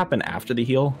suffer happen after the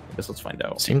heal? I guess let's find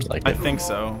out. Seems like I it. think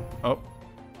so. Oh.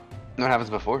 What happens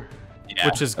before? Yeah.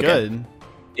 Which is good.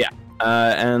 Yeah.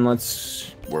 And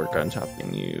let's work on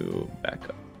topping you back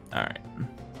up. All right.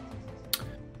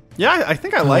 Yeah, I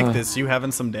think I like this. You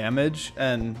having some damage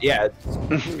and yeah,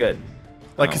 it's good.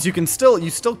 Like, because you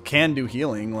still can do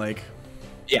healing. Like,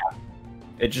 yeah,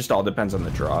 it just all depends on the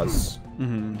draws.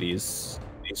 Mm-hmm. These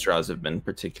draws have been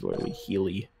particularly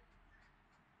healy.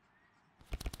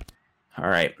 All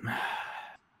right.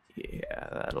 Yeah,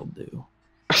 that'll do.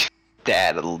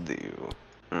 That'll do.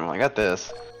 Oh, I got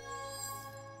this.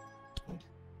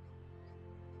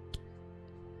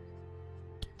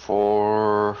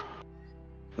 No,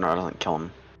 I don't kill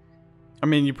him. I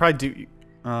mean, you probably do.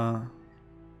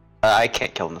 I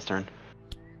can't kill him this turn.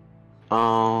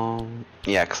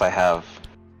 Yeah, because I have.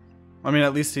 I mean,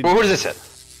 at least he. Well, what does this hit?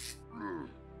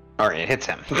 All right, it hits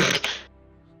him.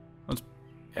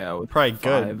 Yeah, with probably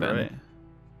good, and... right?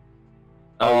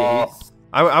 Oh, yeah,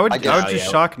 I would guess,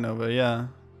 just shock Nova, yeah.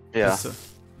 Yeah.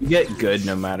 We get good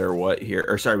no matter what here.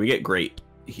 Or sorry, we get great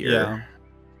here. Yeah.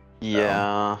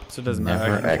 Yeah. So it doesn't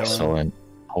matter. Never excellent.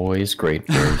 Always great.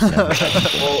 Well,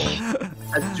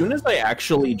 as soon as I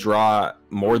actually draw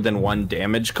more than 1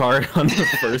 damage card on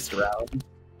the first round.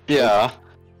 Yeah.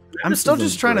 I'm still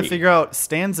just trying to figure out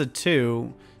stanza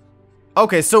 2.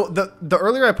 Okay, so the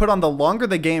earlier I put on, the longer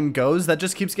the game goes, that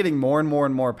just keeps getting more and more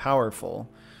and more powerful.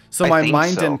 So my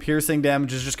mind and piercing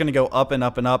damage is just going to go up and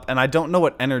up and up, and I don't know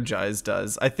what Energize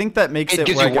does. I think that makes it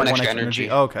gives where you I get 1 1 extra extra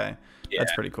energy. Okay, Yeah.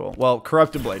 that's pretty cool. Well,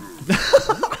 Corrupted Blade.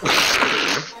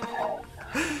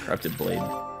 Corrupted Blade.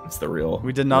 It's the real.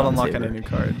 We did not unlock saver. any new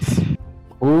cards.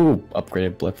 Ooh,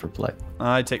 upgraded blood for blood.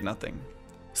 I take nothing.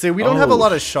 See, we don't have a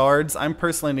lot of shards. I'm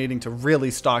personally needing to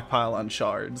really stockpile on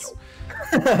shards.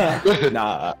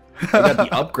 Nah. I got the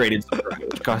upgraded silver,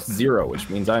 which costs 0, which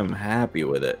means I'm happy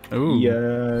with it. Ooh.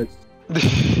 Yes.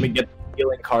 Let me get the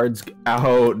healing cards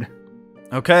out.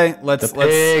 Okay, let's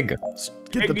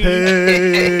get the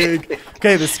pig.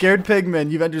 Okay, the scared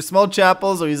pigman. You've entered small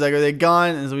chapel. So he's like, are they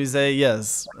gone? And so we say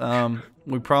yes.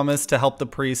 We promise to help the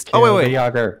priest. Kill oh wait. the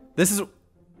Yager. This is.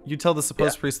 You tell the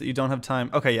supposed priest that you don't have time.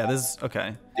 Okay, yeah, this is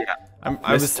okay.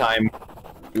 Yeah. This time.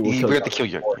 We have to kill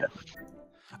you.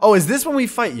 Oh, is this when we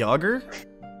fight Yager?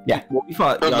 Yeah. Well, we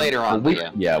fought Or later on.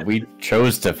 Yeah, we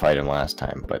chose to fight him last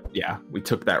time, but yeah, we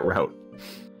took that route.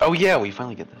 Oh yeah, we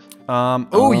finally get this.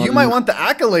 Oh, you might want the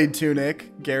accolade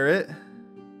tunic, Garrett.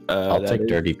 I'll take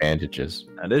dirty bandages.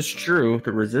 That is true.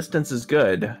 The resistance is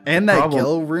good. And that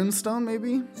Gil runestone,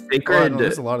 maybe? Sacred. Oh,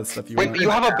 there's a lot of stuff you Wait, want. you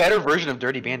have a better version of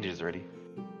dirty bandages already.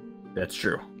 That's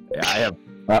true. Yeah, I have.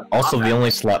 Also, the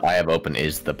only slot I have open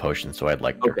is the potion, so I'd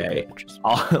like dirty bandages.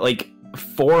 Like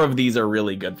 4 of these are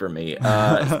really good for me.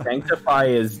 Sanctify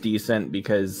is decent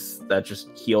because that just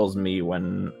heals me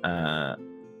when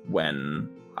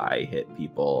I hit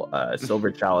people. Silver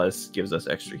Chalice gives us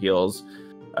extra heals.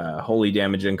 Holy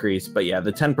damage increase, but yeah,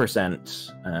 the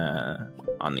 10%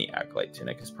 on the Acolyte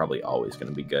Tunic is probably always going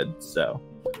to be good, so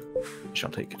I shall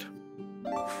take it.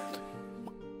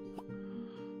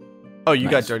 Oh, you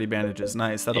got dirty bandages.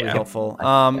 Nice, that'll be helpful.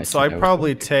 So I that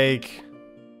probably take...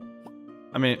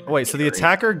 I mean, wait, so the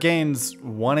attacker gains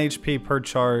 1 HP per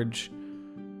charge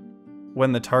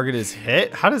when the target is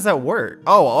hit? How does that work?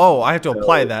 Oh, I have to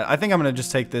apply that. I think I'm going to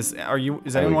just take this.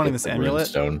 Is anyone wanting this amulet?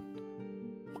 Stone.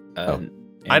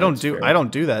 I don't do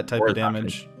that type of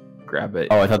damage. Grab it.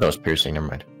 Oh, I thought that was piercing. Never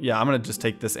mind. Yeah, I'm gonna just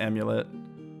take this amulet.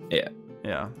 Yeah.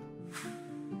 Yeah.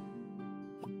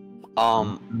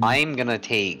 I'm gonna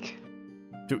take.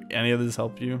 Do any of this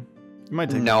help you? You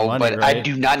might take No, money, but right? I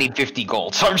do not need 50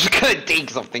 gold, so I'm just gonna take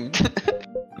something.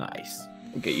 Nice.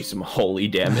 Get you some holy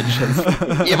damage.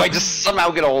 If I just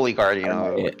somehow get a holy card, you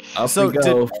know. Yeah. Up we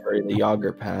go for the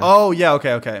Yager path. Oh yeah,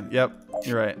 okay. Yep,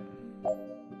 you're right.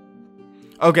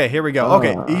 Okay, here we go.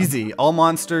 Okay, easy. All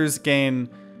monsters gain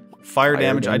fire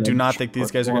damage. I do not think these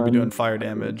guys are going to be doing fire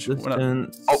damage.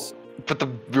 But the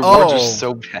rewards are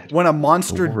so bad. When a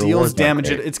monster deals damage,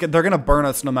 they're going to burn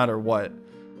us no matter what.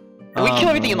 We kill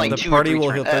everything in like 2 or 3 The party will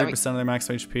heal turns. 30% of their max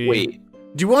HP. Wait.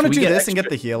 Do you want to do this extra... and get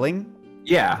the healing?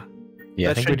 Yeah. Yeah,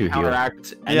 that I think we do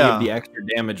counteract any of the extra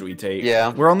damage we take.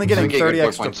 Yeah. We're only getting So 30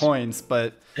 extra points,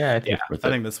 but yeah, I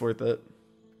think that's worth it.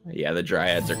 Yeah, the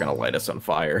Dryads are going to light us on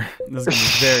fire. This is going to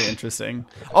be very interesting.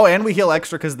 Oh, and we heal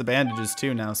extra because of the bandages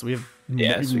too now, so we have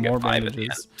so we more get 5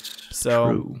 bandages.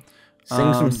 So, True.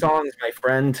 Sing some songs, my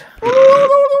friend.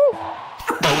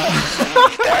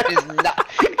 That is not...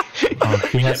 Oh,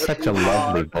 he has such a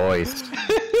lovely voice.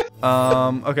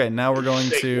 Okay, now we're going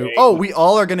to... Oh, we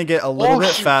all are going to get a little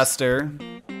bit faster.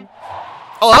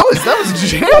 Oh, that was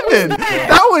jamming!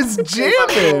 That was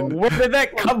jamming! Where did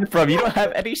that come from? You don't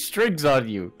have any strings on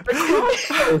you.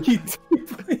 That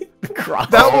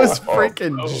was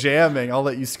freaking jamming. I'll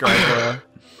let you scribe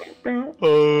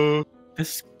there.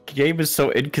 This game is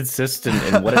so inconsistent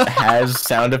in what it has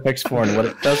sound effects for and what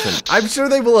it doesn't. I'm sure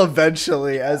they will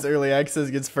eventually as early access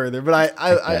gets further, but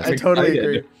I totally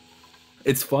agree.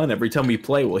 It's fun. Every time we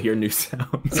play, we'll hear new sounds.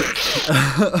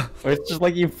 It's just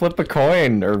like you flip a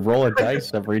coin or roll a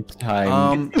dice every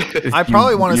time. I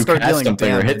probably want to start dealing something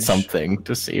damage. or hit something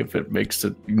to see if it makes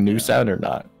a new sound or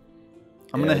not.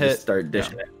 I'm gonna hit. Start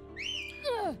dishing it.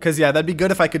 Because that'd be good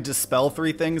if I could dispel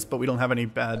 3 things, but we don't have any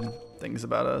bad things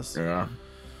about us. Yeah.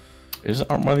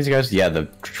 Aren't one of these guys? Yeah, the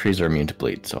trees are immune to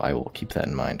bleed, so I will keep that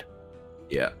in mind.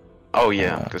 Yeah. Oh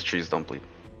yeah, because trees don't bleed.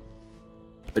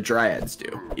 The Dryads do,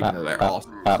 even though they're all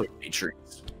completely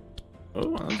trees.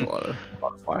 Oh, that's a lot of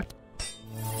fire.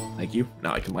 Thank you.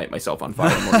 Now I can light myself on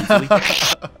fire more easily.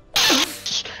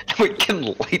 We can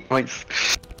light my...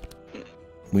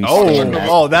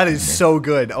 Oh, that is so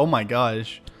good. Oh my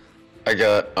gosh. I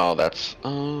got... Oh, that's...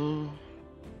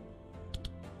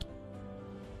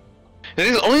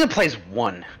 It only applies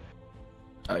 1.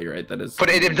 Oh, you're right. That is. But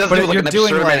it doesn't do like an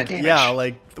absurd amount of damage. Yeah,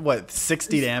 like what,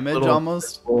 60 damage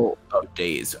almost? Oh,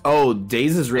 daze. Oh,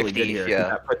 daze is really 50, good here. yeah.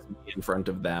 That puts me in front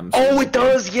of them. So Oh, it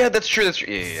does. Yeah, that's true. That's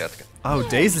true. Yeah, that's good. Oh,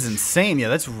 daze is insane. Yeah,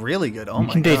 that's really good. Oh my god.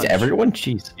 You can daze everyone.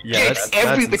 Jeez. Yeah, it's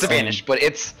that's it's advantage, but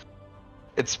it's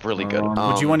really good.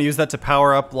 Would you want to use that to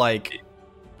power up like?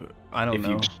 I don't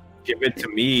know. If you give it to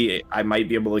me, I might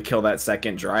be able to kill that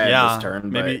second Dryad this turn.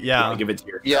 Maybe. But Yeah. give it to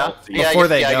yourself. Yeah. Before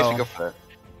they I guess go. we go for that.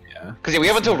 Because we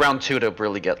have until round 2 to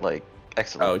really get like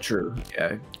excellent. Oh, true.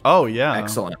 Yeah. Oh yeah.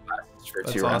 Excellent. For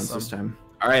That's 2 rounds awesome. this time.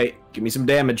 All right, give me some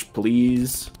damage,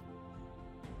 please.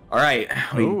 All right,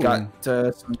 we got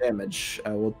some damage.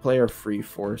 We'll play our free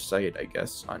foresight, I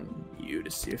guess, on you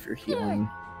to see if you're healing.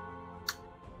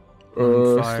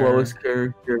 Slowest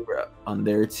character on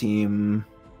their team,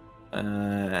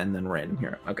 and then random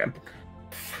hero. Okay.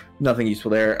 Nothing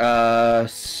useful there.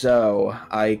 So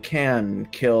I can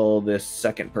kill this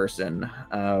second person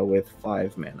with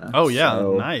 5 mana. Oh yeah,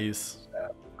 so, nice.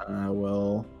 I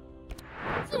will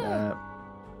go for that,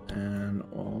 and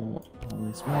we'll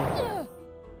holy smoke.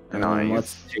 Nice.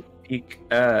 Let's take a peek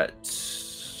at.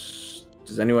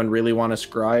 Does anyone really want to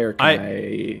scry, or can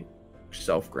I?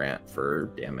 self-grant for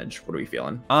damage. What are we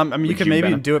feeling? I mean, you Would could you maybe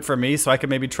benefit? do it for me, so I could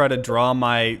maybe try to draw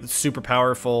my super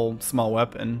powerful small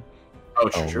weapon. Oh,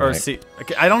 sure. Or Right. see,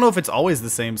 okay, I don't know if it's always the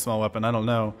same small weapon. I don't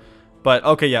know, but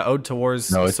okay, yeah, Ode to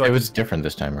Wars. No, so it was different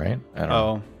this time, right? I don't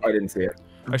know. Oh, I didn't see it.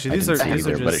 actually, I these are didn't see these are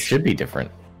either, just. but it should be different.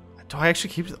 Do I actually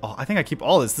keep? Oh, I think I keep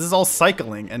all this. This is all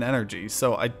cycling and energy.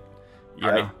 So I, yeah.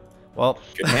 Alright. Well,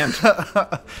 Good hand.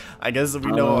 I guess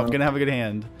we know I'm gonna have a good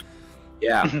hand.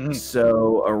 Yeah.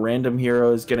 So a random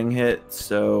hero is getting hit,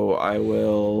 so I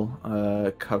will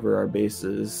cover our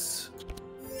bases.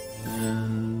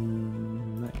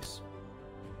 Nice.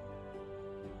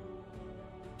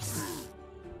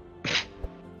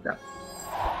 Yeah.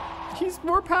 He's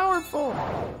more powerful.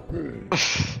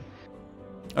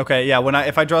 Okay, yeah.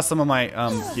 If I draw some of my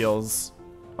heals,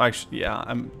 well, actually, yeah,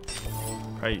 I'm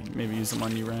probably maybe use them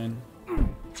on you, Ryan.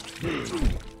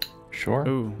 Sure.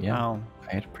 Ooh, Yeah. wow.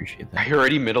 I'd appreciate that. You're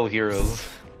already middle heroes.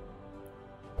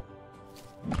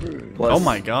 Plus, Oh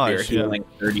my gosh, we're yeah. healing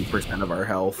 30% of our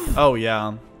health. Oh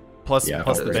yeah, plus Yeah,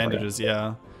 plus the that's right. bandages,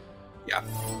 yeah. Yeah.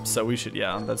 So we should,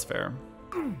 yeah, that's fair.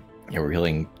 Yeah, we're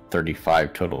healing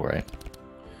 35 total, right?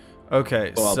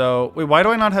 Okay, Well- so wait, why do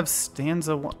I not have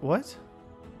stanza one? What?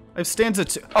 I have stanza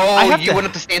 2. Oh, I have you went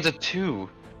up to stanza 2.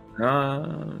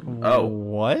 Oh.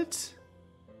 What?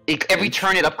 Every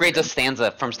turn it upgrades a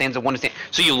stanza from stanza 1 to stanza.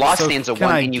 So you lost So stanza can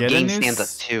 1 I and you get a gain new stanza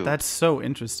 2. That's so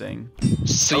interesting.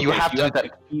 So you Okay, have to do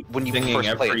that keep when you singing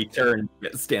first play every it. turn.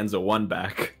 Get stanza 1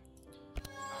 back.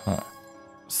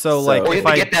 So like Or you if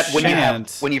have to I get that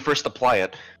chant, when you first apply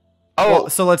it. well, Oh,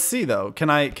 so let's see though. Can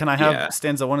I have Yeah.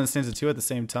 stanza 1 and stanza 2 at the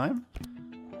same time?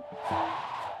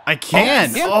 I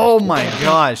can. yeah. Oh my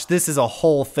gosh, this is a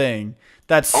whole thing.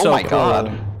 That's Oh so my cool.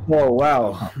 God. Oh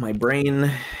wow, my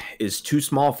brain is too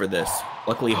small for this.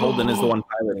 Luckily, Holden is the one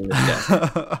piloting this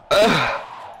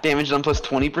deck. damage done plus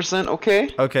 20%. Okay.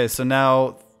 Okay, so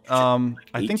now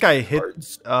I think I hit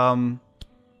Cards.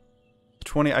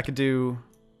 20. I could do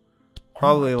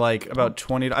probably like about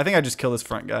 20. I think I just kill this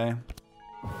front guy.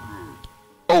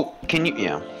 Oh, can you?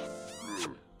 Yeah.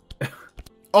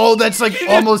 Oh, that's like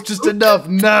almost just enough.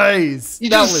 Nice. You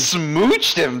That just was.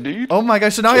 smooched him, dude. Oh my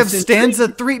gosh! So now I have This is stanza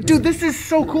 3. Dude, this is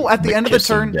so cool. At the end of the Kiss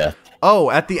of turn. death. Oh,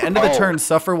 at the end of the Oh. turn,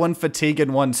 suffer 1 fatigue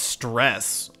and 1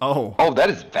 stress. Oh, Oh, that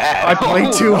is bad. I played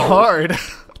Oh, too no. hard.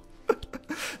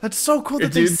 That's so cool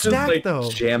that they Dude's just stack like though.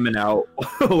 jamming out.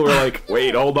 We're like,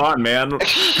 wait, hold on, man.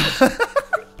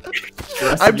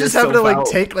 I'm just having to like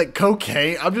take like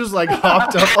cocaine. I'm just like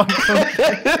hopped up on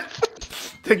cocaine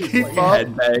to keep up.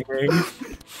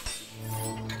 headbanging.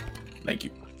 Thank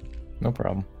you. No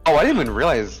problem. Oh, I didn't even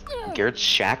realize Garrett's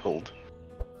shackled.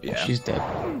 Yeah. She's dead.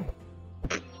 Oh.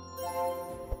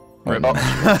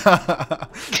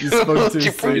 You spoke too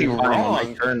You're pretty soon. wrong.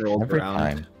 My turn rolled Every around.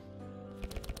 time.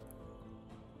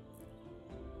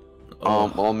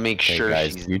 I'll make Okay, sure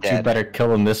guys, she's you two dead. better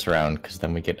kill him this round, because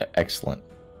then we get excellent.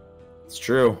 It's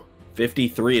true.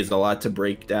 53 is a lot to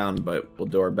break down, but we'll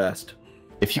do our best.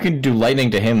 If you can do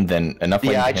lightning to him, then enough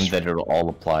Yeah, lightning to him that it'll all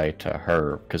apply to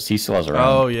her, because he still has her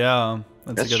Oh own. yeah,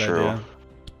 that's That's a good true.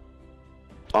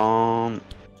 idea.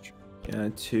 Yeah,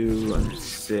 2 and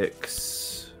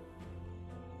 6.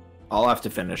 I'll have to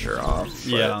finish her off. but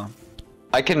Yeah.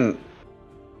 I can.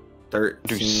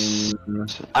 13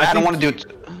 I don't want to do it.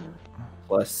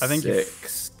 plus I think you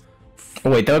 6. Oh,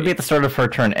 wait, that would be at the start of her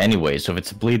turn anyway, so if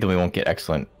it's a bleed, then we won't get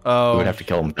excellent. Oh. We would have to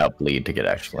kill him without bleed to get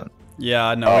excellent.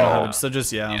 Yeah. No, we don't have Oh. it. So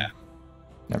just yeah. Yeah. I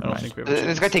Never don't mind. think we have a This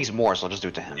chance. guy takes more, so I'll just do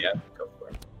it to him. Yeah, go for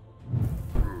it.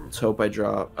 Let's hope I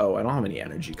draw. Oh, I don't have any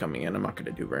energy coming in. I'm not going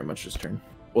to do very much this turn.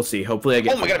 We'll see. Hopefully, I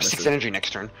get. Oh my god, I have 6 bonuses. energy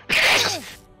next turn.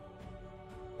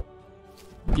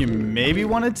 You maybe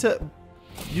wanted to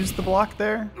use the block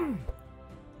there.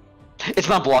 It's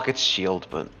not block, it's shield,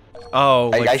 but Oh,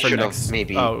 like I for should've, next.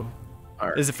 maybe. Oh,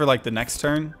 Alright. is it for like the next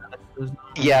turn?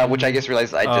 yeah, which I guess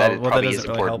realized that Oh, well, that probably is doesn't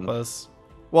really important. help us.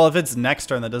 Well, if it's next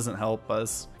turn, that doesn't help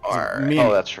us. 'Cause Alright. Me and,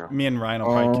 Oh, that's true. Me and Ryan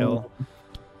will probably kill.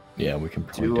 Yeah, we can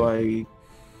probably Do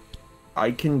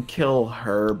I can kill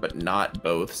her, but not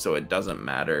both, so it doesn't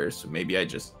matter. So maybe I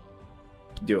just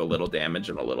do a little damage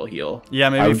and a little heal. Yeah, I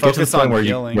maybe would get to the focus point on where,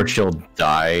 healing. where she'll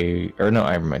die, or no,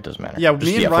 never mind, it doesn't matter. Yeah, Just,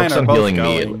 me and Ryan focus are on both healing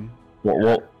going. me.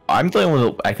 Well, I'm the only one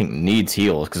who I think needs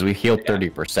heals, because we healed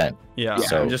 30%. Yeah, Yeah,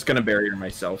 So- I'm just gonna barrier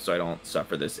myself so I don't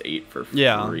suffer this 8 for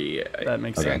Yeah, free. that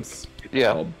makes Okay. sense.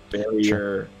 Yeah. Called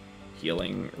barrier,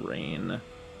 healing, rain.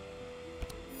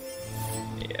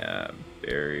 Yeah,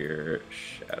 barrier,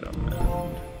 shadow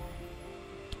mend.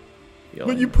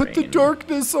 But you put the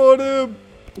darkness on him.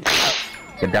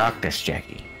 The darkness,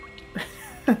 Jackie.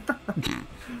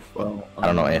 Well, I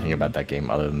don't know anything about that game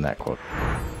other than that quote.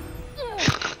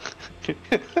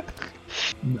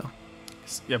 No.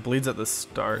 Yeah, bleeds at the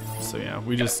start. So yeah,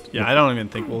 we just I don't even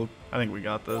think I think we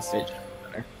got this.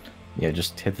 Yeah,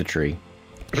 just hit the tree.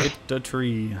 Hit the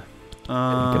tree. You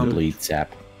can bleed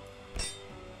sap.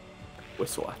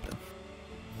 Whistle at them.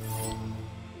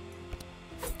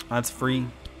 That's free.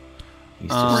 He's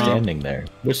just standing there,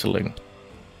 whistling.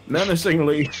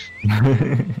 Menacingly.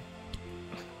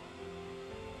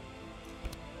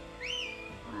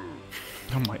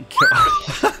 Oh my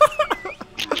god.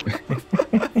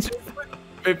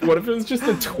 What if it was just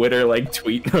a Twitter like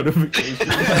tweet notification?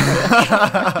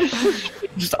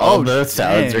 Just all the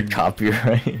sounds are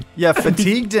copyrighted. Yeah,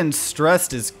 fatigued and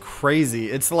stressed is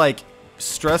crazy. It's like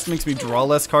stress makes me draw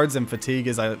less cards, and fatigue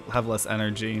is I have less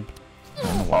energy.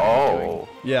 Oh.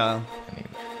 Yeah.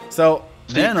 So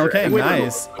then, okay,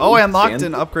 nice. Oh, I unlocked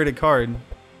an upgraded card.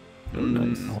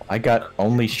 Nice. I got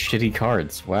only shitty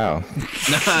cards. Wow.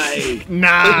 Nice.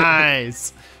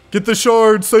 Nice. Get the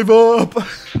shard. Save up.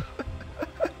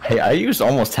 Hey, I used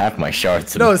almost half my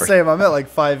shards. No, same. I'm at like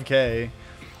 5k.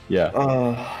 Yeah.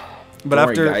 But Don't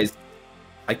after worry, guys,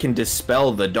 I can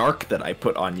dispel the dark that I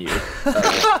put on you.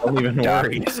 Don't even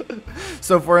worry.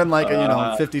 So if we're in like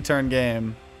a 50 turn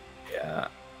game. Yeah.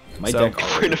 My So- deck We're in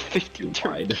a already 50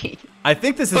 turn game. I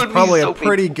think this is Would be probably so a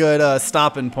pretty good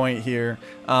stopping point here.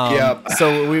 Yep.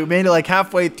 So we made it like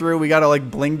halfway through. We got a like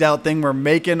blinged out thing. We're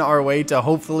making our way to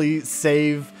hopefully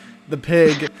save the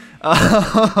pig.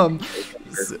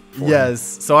 Yes.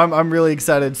 So I'm really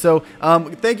excited. So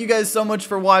thank you guys so much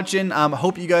for watching.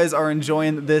 Hope you guys are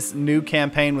enjoying this new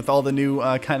campaign with all the new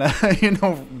kind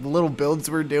of little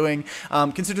builds we're doing.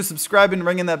 Consider subscribing,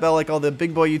 ringing that bell like all the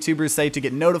big boy YouTubers say to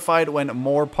get notified when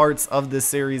more parts of this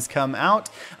series come out.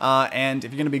 And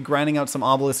if you're going to be grinding out some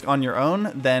Obelisk on your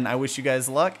own, then I wish you guys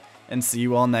luck and see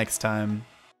you all next time.